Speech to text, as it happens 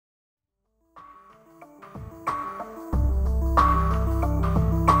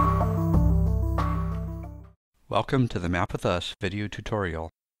Welcome to the Map with Us video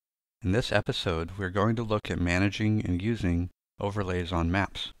tutorial. In this episode, we're going to look at managing and using overlays on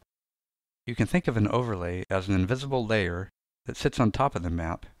maps. You can think of an overlay as an invisible layer that sits on top of the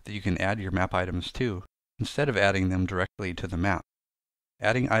map that you can add your map items to, instead of adding them directly to the map.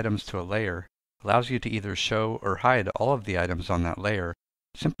 Adding items to a layer allows you to either show or hide all of the items on that layer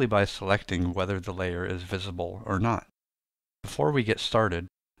simply by selecting whether the layer is visible or not. Before we get started,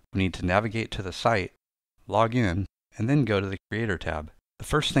 we need to navigate to the site, log in, and then go to the Creator tab. The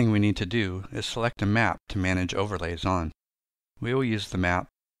first thing we need to do is select a map to manage overlays on. We will use the map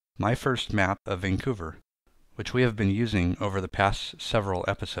My First Map of Vancouver, which we have been using over the past several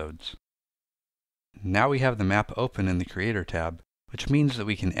episodes. Now we have the map open in the Creator tab, which means that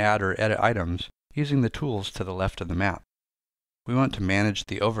we can add or edit items using the tools to the left of the map. We want to manage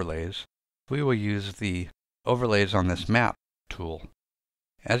the overlays. We will use the Overlays on this Map tool.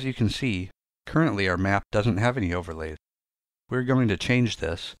 As you can see, currently our map doesn't have any overlays. We're going to change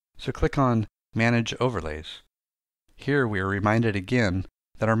this, so click on Manage Overlays. Here we are reminded again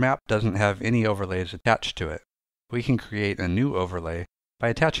that our map doesn't have any overlays attached to it. We can create a new overlay by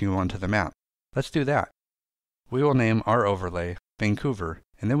attaching one to the map. Let's do that. We will name our overlay Vancouver,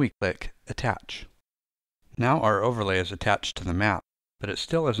 and then we click Attach. Now our overlay is attached to the map, but it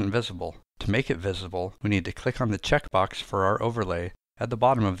still isn't visible. To make it visible, we need to click on the checkbox for our overlay at the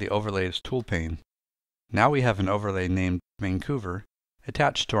bottom of the Overlays tool pane. Now we have an overlay named Vancouver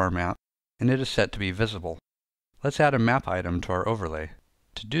attached to our map, and it is set to be visible. Let's add a map item to our overlay.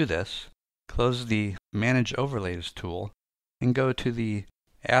 To do this, close the Manage Overlays tool and go to the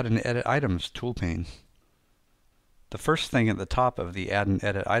Add and Edit Items tool pane. The first thing at the top of the Add and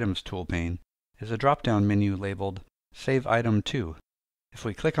Edit Items tool pane is a drop-down menu labeled Save Item To. If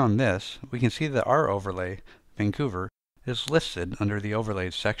we click on this, we can see that our overlay, Vancouver, is listed under the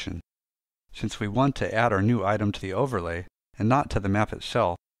Overlays section. Since we want to add our new item to the overlay and not to the map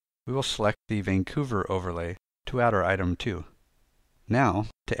itself, we will select the Vancouver overlay to add our item to. Now,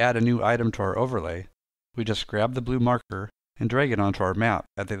 to add a new item to our overlay, we just grab the blue marker and drag it onto our map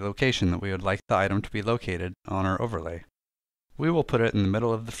at the location that we would like the item to be located on our overlay. We will put it in the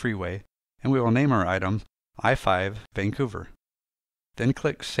middle of the freeway, and we will name our item I-5 Vancouver. Then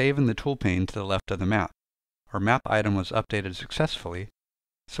click Save in the tool pane to the left of the map. Our map item was updated successfully,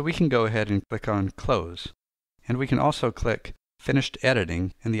 so we can go ahead and click on Close, and we can also click Finished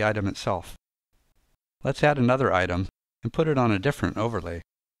Editing in the item itself. Let's add another item and put it on a different overlay.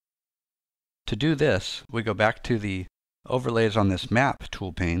 To do this, we go back to the Overlays on this Map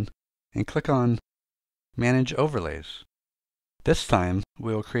tool pane and click on Manage Overlays. This time,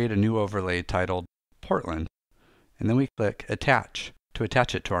 we will create a new overlay titled Portland, and then we click Attach to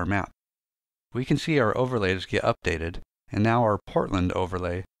attach it to our map. We can see our overlays get updated, and now our Portland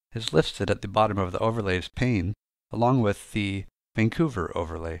overlay is listed at the bottom of the Overlays pane, along with the Vancouver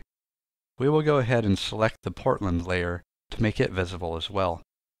overlay. We will go ahead and select the Portland layer to make it visible as well.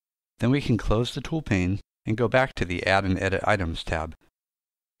 Then we can close the tool pane and go back to the Add and Edit Items tab.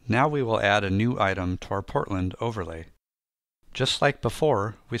 Now we will add a new item to our Portland overlay. Just like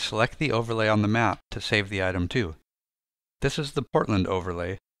before, we select the overlay on the map to save the item to. This is the Portland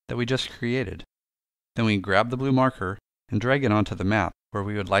overlay that we just created. Then we grab the blue marker and drag it onto the map where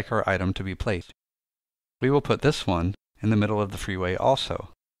we would like our item to be placed. We will put this one in the middle of the freeway also,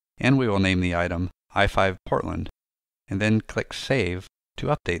 and we will name the item I-5 Portland, and then click Save to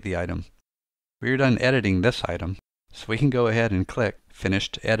update the item. We are done editing this item, so we can go ahead and click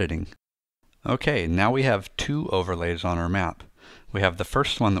Finished Editing. Okay, now we have two overlays on our map. We have the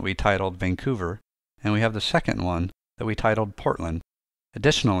first one that we titled Vancouver, and we have the second one that we titled Portland.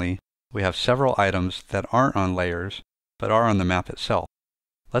 Additionally, we have several items that aren't on layers, but are on the map itself.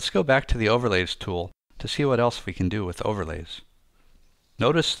 Let's go back to the Overlays tool to see what else we can do with overlays.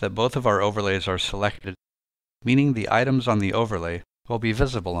 Notice that both of our overlays are selected, meaning the items on the overlay will be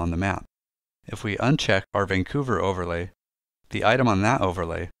visible on the map. If we uncheck our Vancouver overlay, the item on that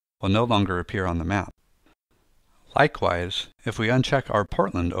overlay will no longer appear on the map. Likewise, if we uncheck our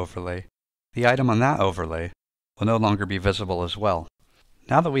Portland overlay, the item on that overlay will no longer be visible as well.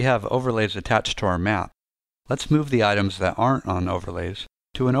 Now that we have overlays attached to our map, let's move the items that aren't on overlays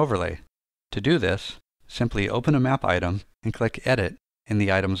to an overlay. To do this, simply open a map item and click Edit in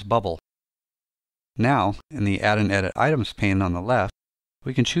the item's bubble. Now, in the Add and Edit Items pane on the left,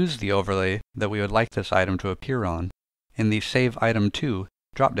 we can choose the overlay that we would like this item to appear on in the Save Item To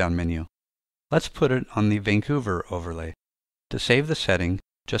drop-down menu. Let's put it on the Vancouver overlay. To save the setting,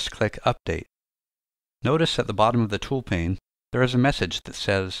 just click Update. Notice at the bottom of the tool pane, there is a message that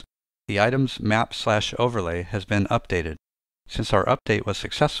says, "The item's map/overlay has been updated." Since our update was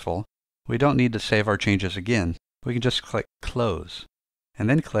successful, we don't need to save our changes again. We can just click Close, and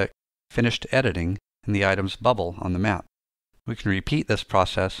then click Finished Editing in the items bubble on the map. We can repeat this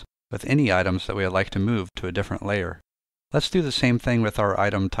process with any items that we would like to move to a different layer. Let's do the same thing with our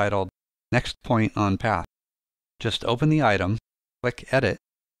item titled Next Point on Path. Just open the item, click Edit,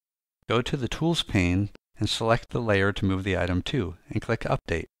 go to the Tools pane, and select the layer to move the item to, and click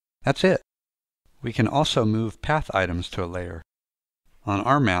Update. That's it! We can also move path items to a layer. On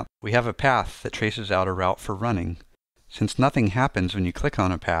our map, we have a path that traces out a route for running. Since nothing happens when you click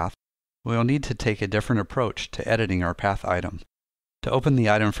on a path, we will need to take a different approach to editing our path item. To open the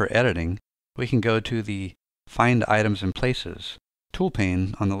item for editing, we can go to the Find Items and Places tool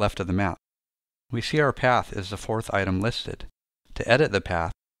pane on the left of the map. We see our path is the 4th item listed. To edit the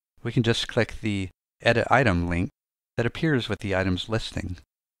path, we can just click the Edit Item link that appears with the item's listing.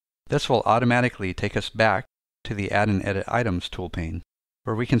 This will automatically take us back to the Add and Edit Items tool pane,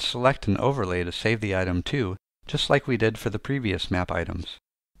 where we can select an overlay to save the item to, just like we did for the previous map items.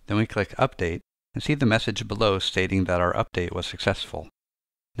 Then we click Update and see the message below stating that our update was successful.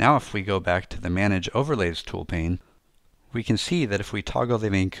 Now if we go back to the Manage Overlays tool pane, we can see that if we toggle the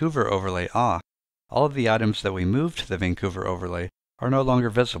Vancouver overlay off, all of the items that we moved to the Vancouver overlay are no longer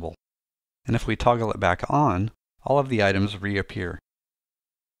visible. And if we toggle it back on, all of the items reappear.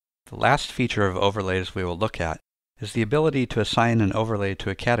 The last feature of overlays we will look at is the ability to assign an overlay to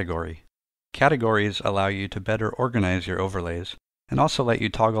a category. Categories allow you to better organize your overlays and also let you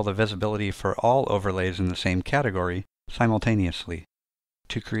toggle the visibility for all overlays in the same category simultaneously.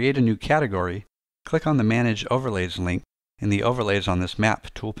 To create a new category, click on the Manage Overlays link in the Overlays on this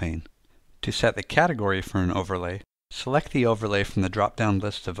map tool pane. To set the category for an overlay, select the overlay from the drop-down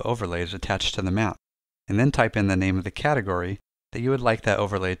list of overlays attached to the map, and then type in the name of the category that you would like that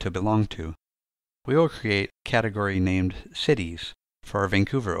overlay to belong to. We will create a category named Cities for our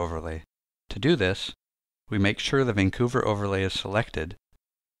Vancouver overlay. To do this, we make sure the Vancouver overlay is selected,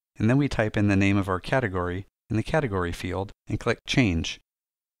 and then we type in the name of our category in the category field and click Change.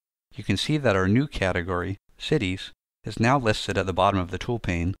 You can see that our new category, Cities, is now listed at the bottom of the tool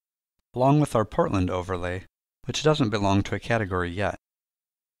pane, along with our Portland overlay, which doesn't belong to a category yet.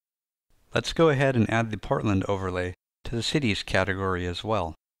 Let's go ahead and add the Portland overlay to the Cities category as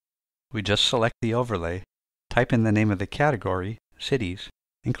well. We just select the overlay, type in the name of the category, Cities,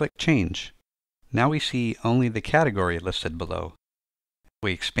 and click Change. Now we see only the category listed below. If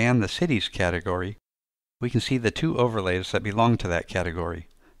we expand the Cities category, we can see the 2 overlays that belong to that category,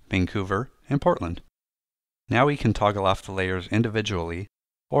 Vancouver and Portland. Now we can toggle off the layers individually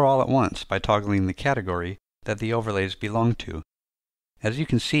or all at once by toggling the category that the overlays belong to. As you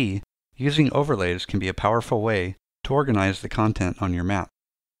can see, using overlays can be a powerful way to organize the content on your map.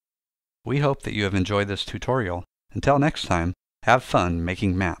 We hope that you have enjoyed this tutorial. Until next time, have fun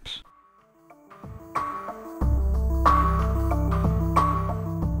making maps.